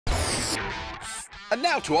And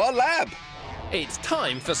now to our lab. It's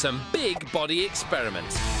time for some big body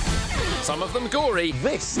experiments. Some of them gory.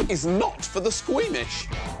 This is not for the squeamish.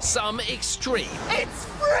 Some extreme. It's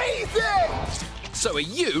freezing! So are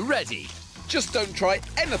you ready? Just don't try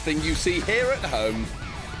anything you see here at home.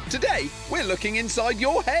 Today, we're looking inside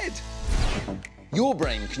your head. Your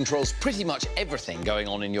brain controls pretty much everything going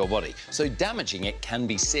on in your body, so damaging it can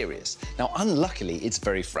be serious. Now, unluckily, it's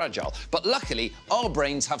very fragile, but luckily, our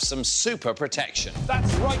brains have some super protection.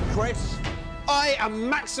 That's right, Chris. I am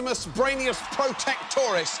Maximus Brainius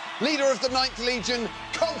Protectoris, leader of the 9th Legion,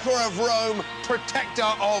 conqueror of Rome,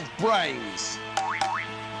 protector of brains.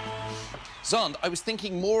 Xand, I was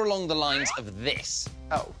thinking more along the lines of this.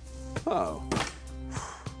 Oh.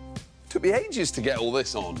 Took me ages to get all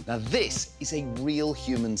this on. Now, this is a real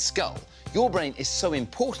human skull. Your brain is so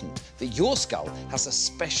important that your skull has a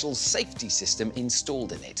special safety system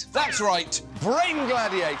installed in it. That's right, brain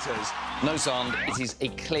gladiators. No, Xand, it is a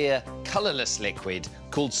clear, colourless liquid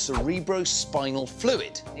called cerebrospinal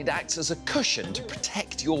fluid. It acts as a cushion to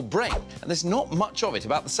protect your brain, and there's not much of it,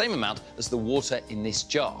 about the same amount as the water in this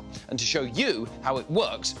jar. And to show you how it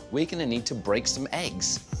works, we're going to need to break some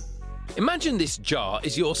eggs. Imagine this jar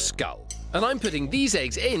is your skull, and I'm putting these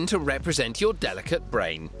eggs in to represent your delicate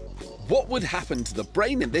brain. What would happen to the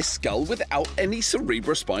brain in this skull without any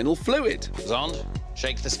cerebrospinal fluid? Xand,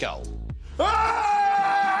 shake the skull.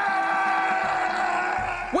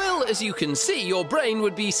 Well, as you can see, your brain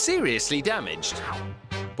would be seriously damaged.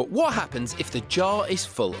 But what happens if the jar is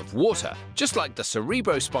full of water, just like the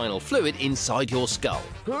cerebrospinal fluid inside your skull?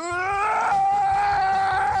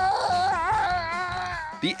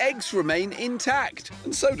 The eggs remain intact,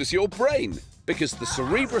 and so does your brain, because the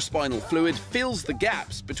cerebrospinal fluid fills the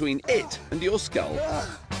gaps between it and your skull.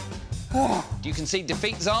 Do you concede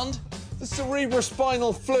defeat, Xand? The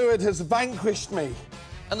cerebrospinal fluid has vanquished me.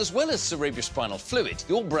 And as well as cerebrospinal fluid,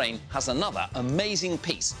 your brain has another amazing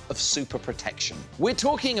piece of super protection. We're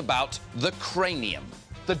talking about the cranium.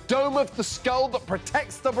 The dome of the skull that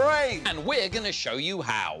protects the brain. And we're going to show you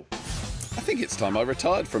how. I think it's time I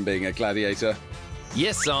retired from being a gladiator.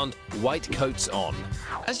 Yes, Xand, white coats on.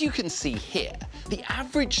 As you can see here, the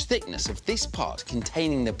average thickness of this part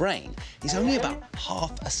containing the brain is only about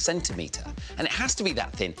 ½ a centimetre. And it has to be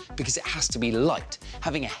that thin because it has to be light.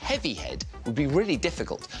 Having a heavy head would be really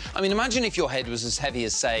difficult. I mean, imagine if your head was as heavy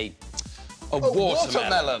as, say, a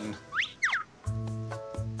watermelon.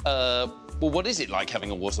 Well, what is it like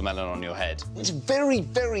having a watermelon on your head? It's very,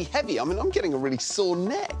 very heavy. I mean, I'm getting a really sore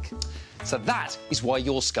neck. So that is why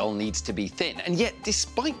your skull needs to be thin. And yet,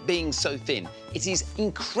 despite being so thin, it is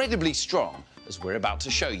incredibly strong, as we're about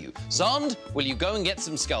to show you. Xand, will you go and get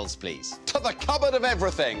some skulls, please? To the cupboard of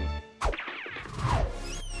everything.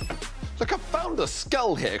 Look, I found a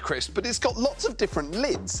skull here, Chris, but it's got lots of different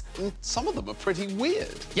lids, and some of them are pretty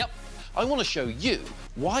weird. Yep. I want to show you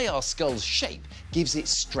why our skull's shape gives it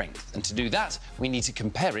strength. And to do that, we need to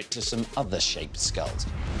compare it to some other shaped skulls.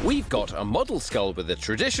 We've got a model skull with a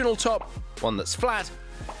traditional top, one that's flat,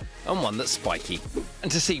 and one that's spiky.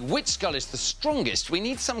 And to see which skull is the strongest, we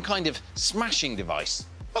need some kind of smashing device.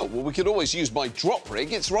 Oh, well, we could always use my drop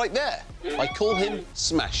rig. It's right there. I call him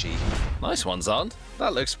Smashy. Nice one, Xand.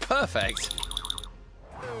 That looks perfect.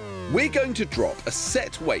 We're going to drop a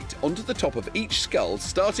set weight onto the top of each skull,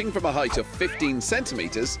 starting from a height of 15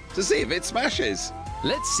 centimetres, to see if it smashes.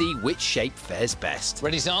 Let's see which shape fares best.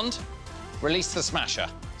 Ready, Xand? Release the smasher.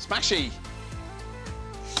 Smashy!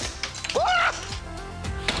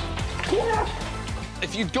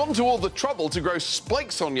 If you'd gone to all the trouble to grow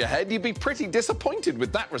spikes on your head, you'd be pretty disappointed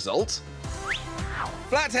with that result.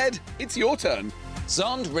 Flathead, it's your turn.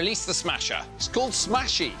 Xand, release the smasher. It's called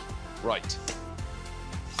Smashy. Right.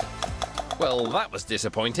 Well, that was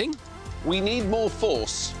disappointing. We need more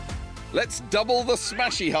force. Let's double the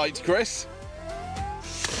Smashy height, Chris.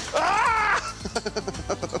 Ah!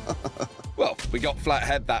 Well, we got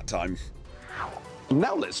Flathead that time.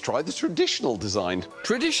 Now let's try the traditional design.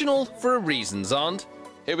 Traditional for a reason, Xand.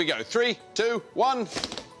 Here we go. 3, 2, 1.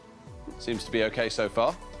 Seems to be OK so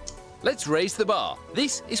far. Let's raise the bar.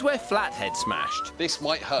 This is where Flathead smashed. This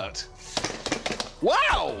might hurt.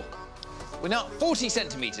 Wow! We're now at 40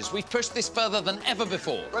 centimetres. We've pushed this further than ever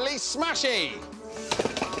before. Release Smashy!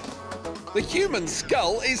 The human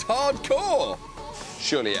skull is hardcore.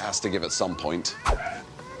 Surely it has to give at some point.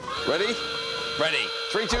 Ready? Ready.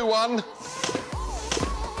 3, 2, 1.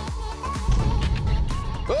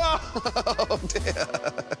 Oh, dear.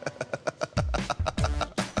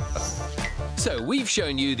 So we've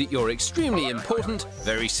shown you that your extremely important,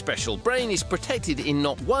 very special brain is protected in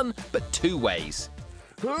not one, but two ways.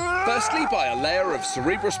 Firstly, by a layer of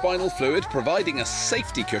cerebrospinal fluid providing a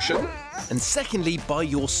safety cushion. And secondly, by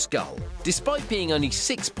your skull. Despite being only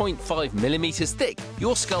 6.5 millimeters thick,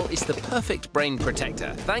 your skull is the perfect brain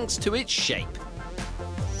protector, thanks to its shape.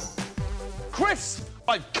 Chris,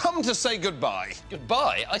 I've come to say goodbye.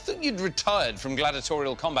 Goodbye? I thought you'd retired from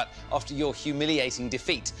gladiatorial combat after your humiliating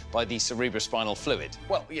defeat by the cerebrospinal fluid.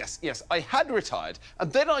 Well, yes, I had retired,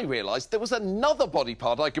 and then I realised there was another body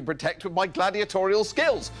part I could protect with my gladiatorial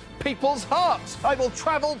skills. People's hearts. I will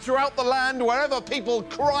travel throughout the land wherever people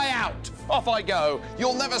cry out. Off I go.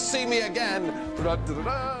 You'll never see me again.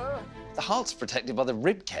 Da-da-da-da. The heart's protected by the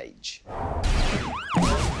rib cage.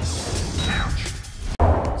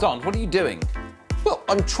 Xand, what are you doing? Well,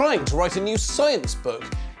 I'm trying to write a new science book.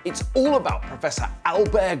 It's all about Professor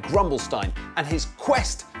Albert Grumblestein and his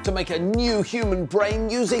quest to make a new human brain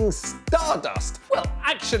using stardust. Well,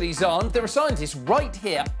 actually, Xand, there are scientists right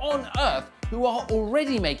here on Earth who are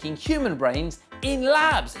already making human brains in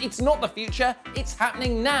labs. It's not the future, it's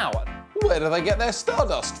happening now. Where do they get their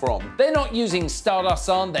stardust from? They're not using stardust,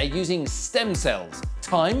 Xand, they're using stem cells.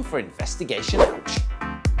 Time for investigation. Ouch.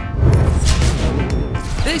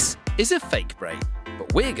 This is a fake brain,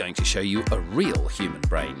 but we're going to show you a real human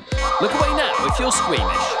brain. Look away now if you're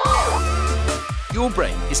squeamish. Your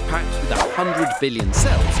brain is packed with 100 billion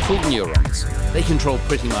cells called neurons. They control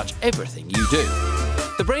pretty much everything you do.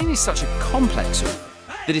 The brain is such a complex organ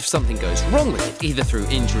that if something goes wrong with it, either through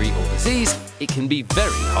injury or disease, it can be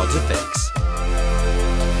very hard to fix.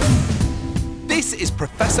 This is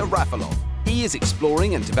Professor Rafalov. He is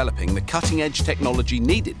exploring and developing the cutting-edge technology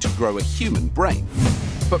needed to grow a human brain.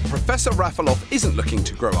 But Professor Rafalov isn't looking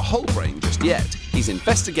to grow a whole brain just yet. He's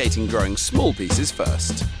investigating growing small pieces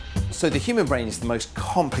first. So the human brain is the most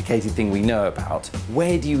complicated thing we know about.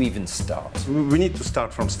 Where do you even start? We need to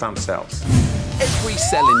start from stem cells. Every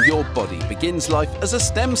cell in your body begins life as a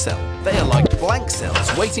stem cell. They are like blank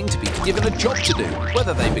cells waiting to be given a job to do,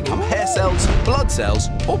 whether they become hair cells, blood cells,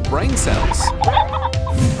 or brain cells.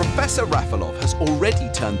 Professor Rafalov has already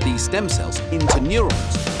turned these stem cells into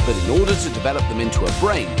neurons, but in order to develop them into a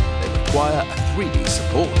brain, they require a 3D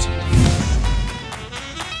support.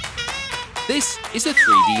 This is a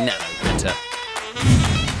 3D nano printer.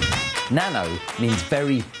 Nano means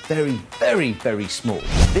very, very, very, very small.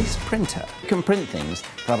 This printer can print things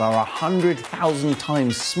that are 100,000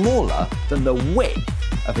 times smaller than the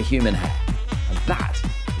width of a human hair. And that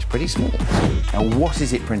is pretty small. Now, what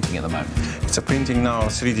is it printing at the moment? It's printing now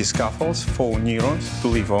 3D scaffolds for neurons to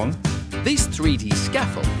live on. This 3D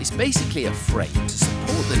scaffold is basically a frame to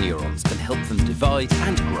support the neurons and help them divide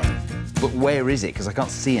and grow. But where is it? Because I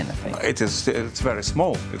can't see anything. It's very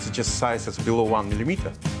small. It's just size that's below 1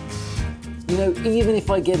 millimeter. You know, even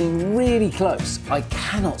if I get in really close, I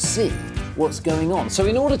cannot see what's going on. So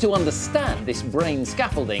in order to understand this brain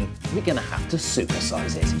scaffolding, we're going to have to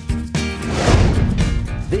supersize it.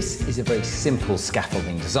 This is a very simple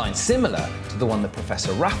scaffolding design, similar to the one that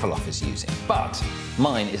Professor Rafalov is using, but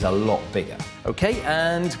mine is a lot bigger. Okay,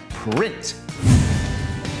 and print.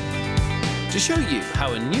 To show you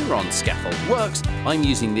how a neuron scaffold works, I'm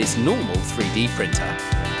using this normal 3D printer.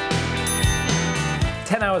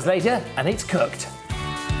 10 hours later, and it's cooked.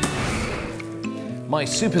 My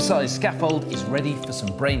supersized scaffold is ready for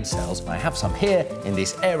some brain cells. I have some here in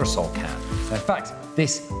this aerosol can. In fact,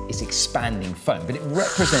 this is expanding foam, but it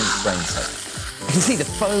represents brain cells. You can see the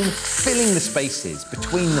foam filling the spaces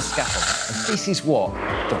between the scaffold, and this is what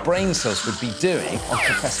the brain cells would be doing on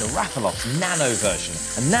Professor Rafalov's nano version.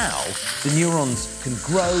 And now the neurons can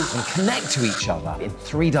grow and connect to each other in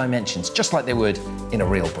 3 dimensions, just like they would in a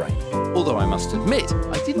real brain. Although I must admit,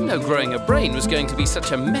 I didn't know growing a brain was going to be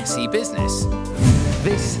such a messy business.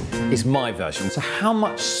 This is my version. So how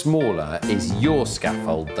much smaller is your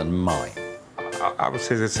scaffold than mine? I would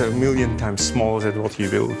say that's 1,000,000 times smaller than what you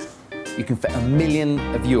build. You can fit 1,000,000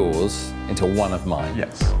 of yours into one of mine.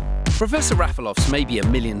 Yes. Professor Rafalov's may be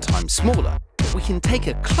 1,000,000 times smaller, but we can take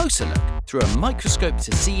a closer look through a microscope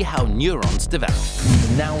to see how neurons develop.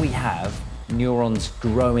 Now we have neurons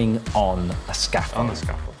growing on a scaffold. On a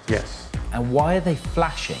scaffold, yes. And why are they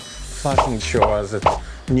flashing? Flashing shows us that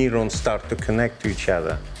neurons start to connect to each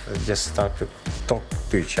other. They just start to talk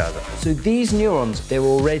to each other. So these neurons, they're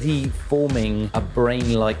already forming a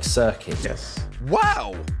brain-like circuit. Yes.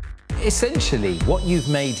 Wow! Essentially, what you've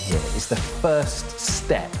made here is the first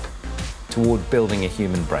step toward building a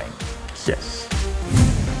human brain. Yes.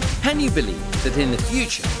 Can you believe that in the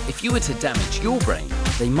future, if you were to damage your brain,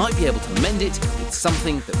 they might be able to mend it with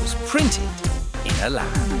something that was printed in a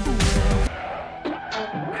lab?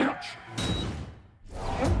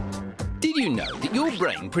 Did you know that your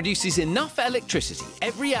brain produces enough electricity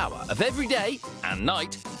every hour of every day and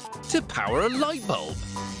night to power a light bulb?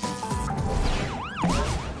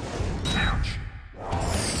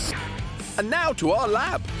 And now to our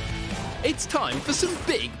lab. It's time for some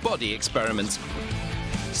big body experiments.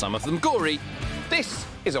 Some of them gory, This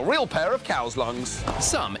is a real pair of cow's lungs.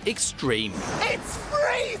 some extreme. It's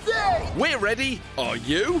freezing! We're ready. Are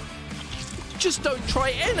you? Just don't try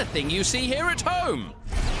anything you see here at home.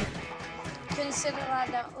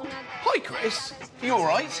 Hi, Chris. You all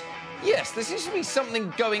right? Yes, there seems to be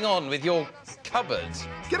something going on with your cupboard.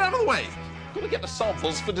 Get out of the way. Got to get the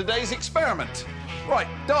samples for today's experiment. Right,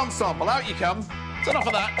 dance sample, out you come. It's enough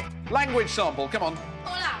of that. Language sample, come on.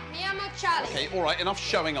 Hola, me llamo Charlie. Okay, all right, enough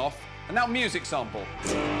showing off. And now music sample.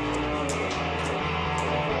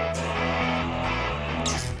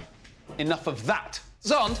 Enough of that.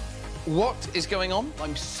 Xand, what is going on?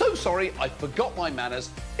 I'm so sorry, I forgot my manners.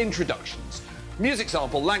 Introductions. Music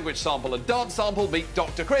sample, language sample, and dance sample meet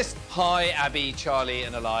Dr. Chris. Hi, Abby, Charlie,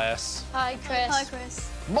 and Elias. Hi, Chris. Hi, Chris.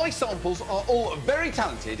 My samples are all very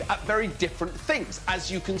talented at very different things, as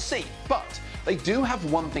you can see. But they do have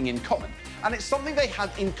one thing in common, and it's something they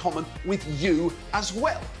have in common with you as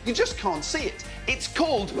well. You just can't see it. It's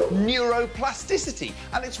called neuroplasticity,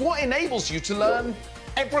 and it's what enables you to learn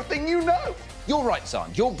everything you know. You're right,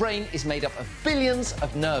 Xand. Your brain is made up of billions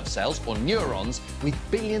of nerve cells, or neurons, with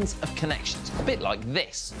billions of connections, a bit like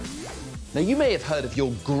this. Now, you may have heard of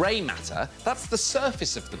your grey matter. That's the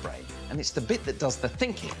surface of the brain, and it's the bit that does the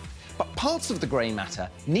thinking. But parts of the grey matter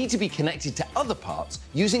need to be connected to other parts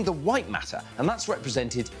using the white matter, and that's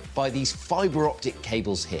represented by these fibre optic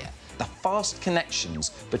cables here, the fast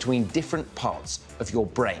connections between different parts of your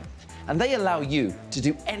brain. And they allow you to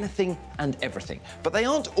do anything and everything, but they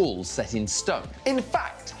aren't all set in stone. In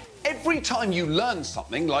fact, every time you learn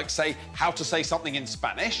something, like, say, how to say something in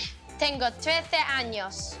Spanish, Tengo 13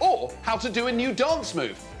 años. or how to do a new dance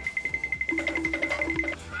move,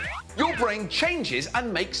 your brain changes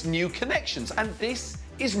and makes new connections, and this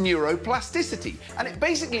is neuroplasticity. And it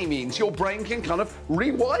basically means your brain can kind of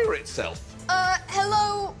rewire itself.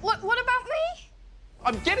 Hello, what about me?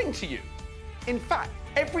 I'm getting to you. In fact,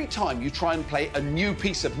 every time you try and play a new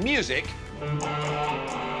piece of music...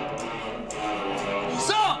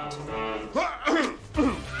 Xand!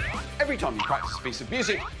 Every time you practice a piece of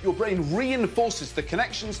music, your brain reinforces the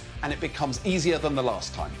connections and it becomes easier than the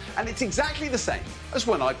last time. And it's exactly the same as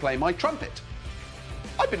when I play my trumpet.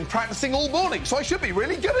 I've been practicing all morning, so I should be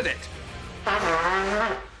really good at it.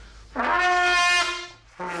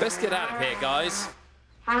 Best get out of here, guys.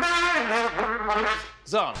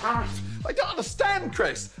 Xand, I don't understand,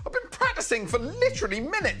 Chris. I've been practicing for literally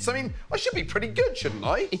minutes. I mean, I should be pretty good, shouldn't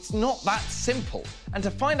I? it's not that simple. And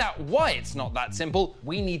to find out why it's not that simple,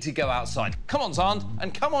 we need to go outside. Come on, Xand,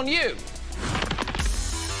 and come on, you.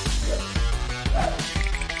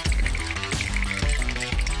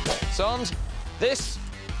 Xand, this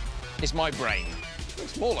is my brain.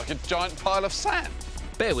 It's more like a giant pile of sand.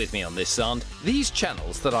 Bear with me on this, Xand. These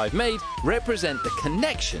channels that I've made represent the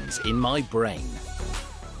connections in my brain.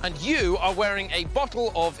 And you are wearing a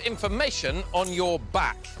bottle of information on your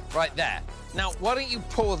back, right there. Now, why don't you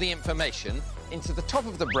pour the information into the top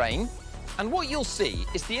of the brain, and what you'll see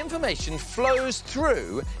is the information flows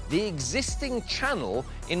through the existing channel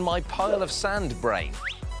in my pile of sand brain.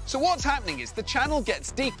 So what's happening is the channel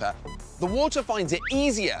gets deeper, the water finds it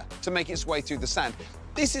easier to make its way through the sand.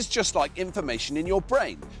 This is just like information in your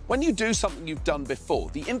brain. When you do something you've done before,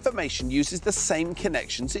 the information uses the same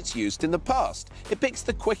connections it's used in the past. It picks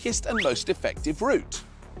the quickest and most effective route.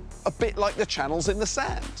 A bit like the channels in the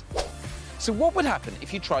sand. So what would happen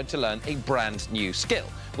if you tried to learn a brand new skill?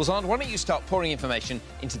 Well, Xand, why don't you start pouring information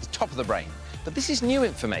into the top of the brain? But this is new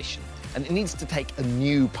information, and it needs to take a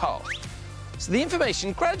new path. So the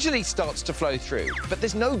information gradually starts to flow through, but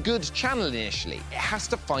there's no good channel initially. It has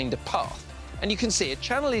to find a path. And you can see a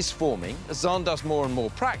channel is forming as Xand does more and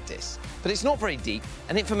more practice, but it's not very deep,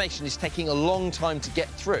 and information is taking a long time to get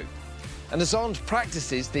through. And as Xand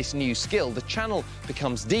practices this new skill, the channel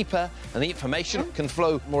becomes deeper and the information can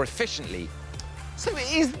flow more efficiently. So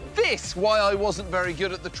is this why I wasn't very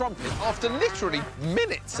good at the trumpet after literally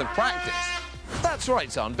minutes of practice? That's right,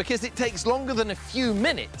 Xand, because it takes longer than a few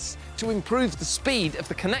minutes to improve the speed of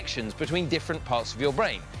the connections between different parts of your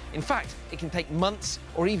brain. In fact, it can take months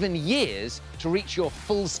or even years to reach your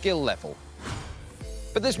full skill level.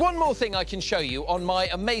 But there's one more thing I can show you on my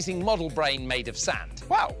amazing model brain made of sand.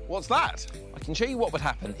 Wow, what's that? I can show you what would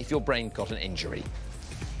happen if your brain got an injury.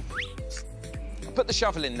 I put the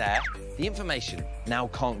shovel in there. The information now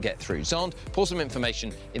can't get through. Xand, pour some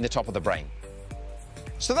information in the top of the brain.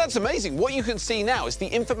 So that's amazing. What you can see now is the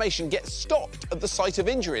information gets stopped at the site of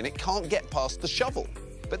injury and it can't get past the shovel.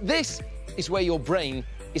 But this is where your brain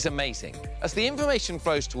is amazing. As the information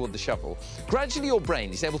flows toward the shovel, gradually your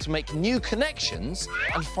brain is able to make new connections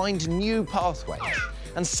and find new pathways.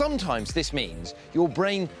 And sometimes this means your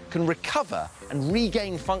brain can recover and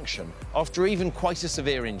regain function after even quite a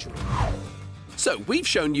severe injury. So we've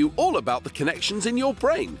shown you all about the connections in your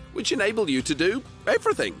brain, which enable you to do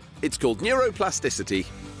everything. It's called neuroplasticity.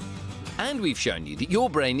 And we've shown you that your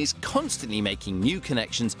brain is constantly making new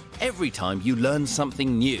connections every time you learn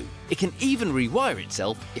something new. It can even rewire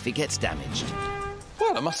itself if it gets damaged.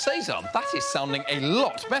 Well, I must say, Xand, that is sounding a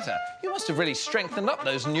lot better. You must have really strengthened up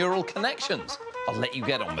those neural connections. I'll let you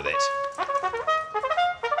get on with it.